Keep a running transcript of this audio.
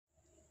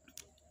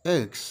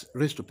x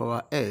raised to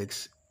power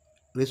x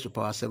raised to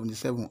power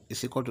 77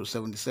 is equal to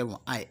 77.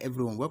 Hi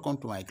everyone, welcome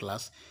to my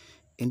class.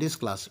 In this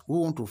class, we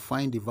want to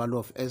find the value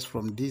of s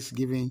from this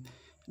given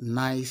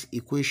nice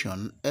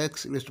equation.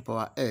 X raised to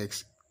power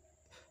x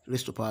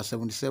raised to power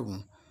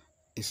 77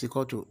 is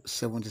equal to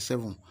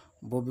 77.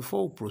 But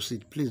before we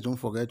proceed, please don't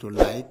forget to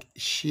like,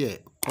 share,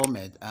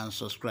 comment, and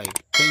subscribe.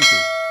 Thank you.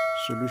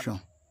 Solution.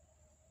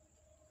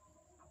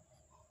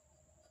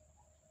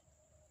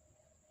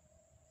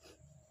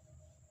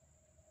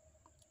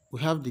 We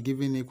have the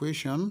given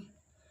equation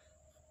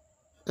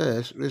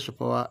s raised to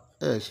power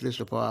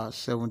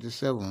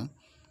 77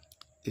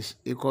 is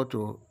equal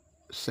to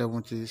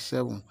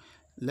 77.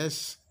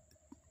 Let's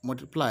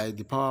multiply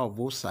the power of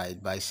both sides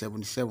by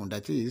 77.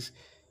 That is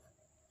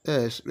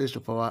s raised to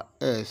power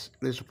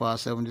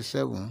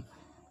 77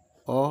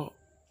 or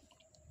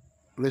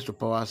raised to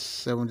power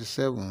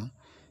 77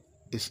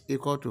 is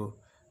equal to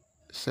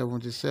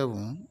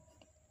 77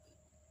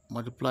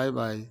 multiplied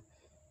by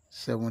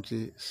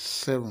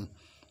 77.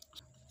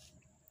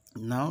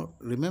 Now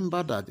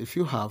remember that if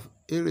you have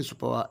a raised to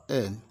power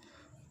n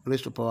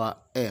raised to power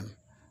m,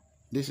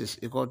 this is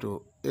equal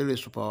to a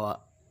raised to power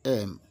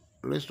m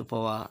raised to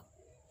power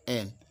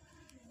n.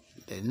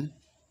 Then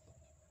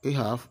we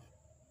have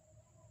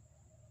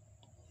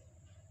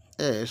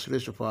s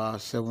raised to power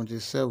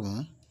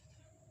 77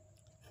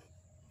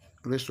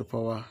 raised to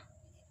power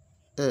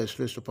s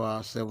raised to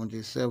power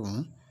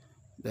 77,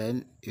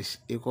 then is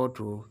equal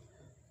to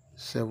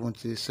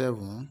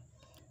 77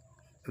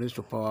 raised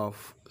to power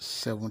of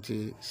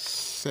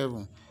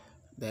 77.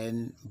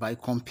 Then by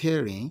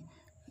comparing,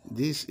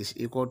 this is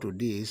equal to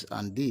this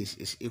and this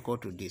is equal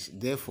to this.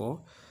 Therefore,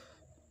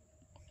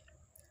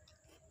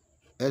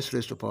 s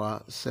raised to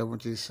power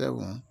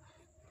 77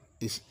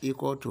 is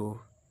equal to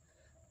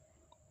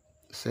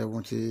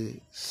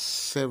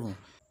 77.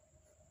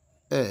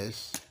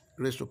 S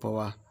raised to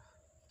power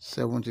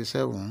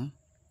 77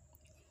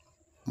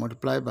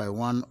 multiplied by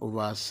 1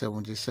 over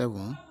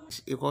 77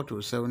 is equal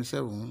to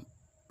 77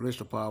 raised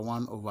to power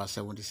 1 over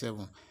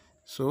 77.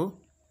 So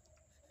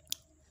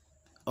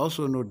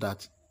also note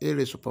that a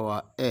raised to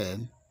power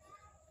n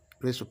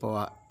raised to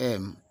power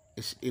m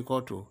is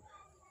equal to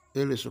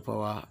a raised to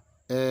power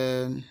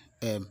n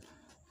m.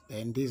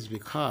 Then this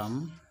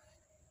become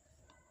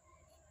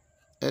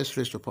s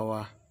raised to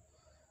power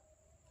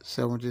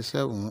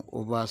 77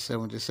 over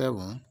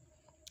 77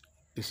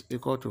 is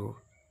equal to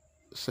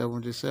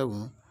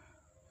 77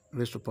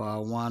 raised to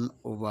power 1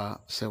 over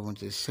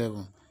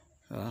 77.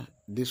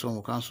 This one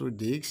will cancel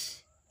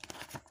this.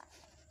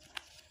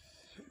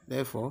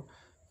 Therefore,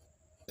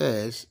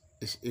 s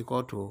is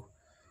equal to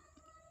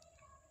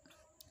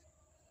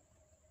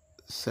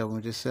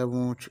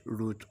 77th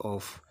root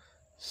of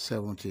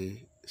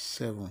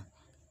 77.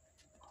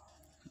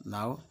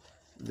 Now,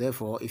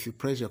 therefore, if you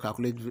press your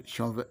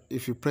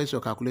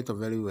calculator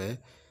very well,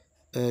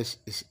 s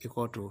is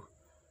equal to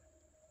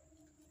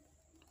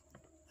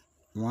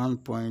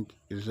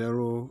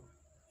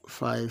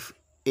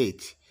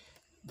 1.058.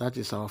 That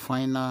is our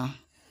final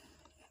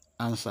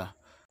answer.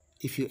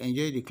 If you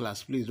enjoyed the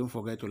class, please don't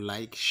forget to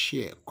like,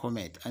 share,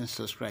 comment, and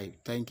subscribe.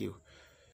 Thank you.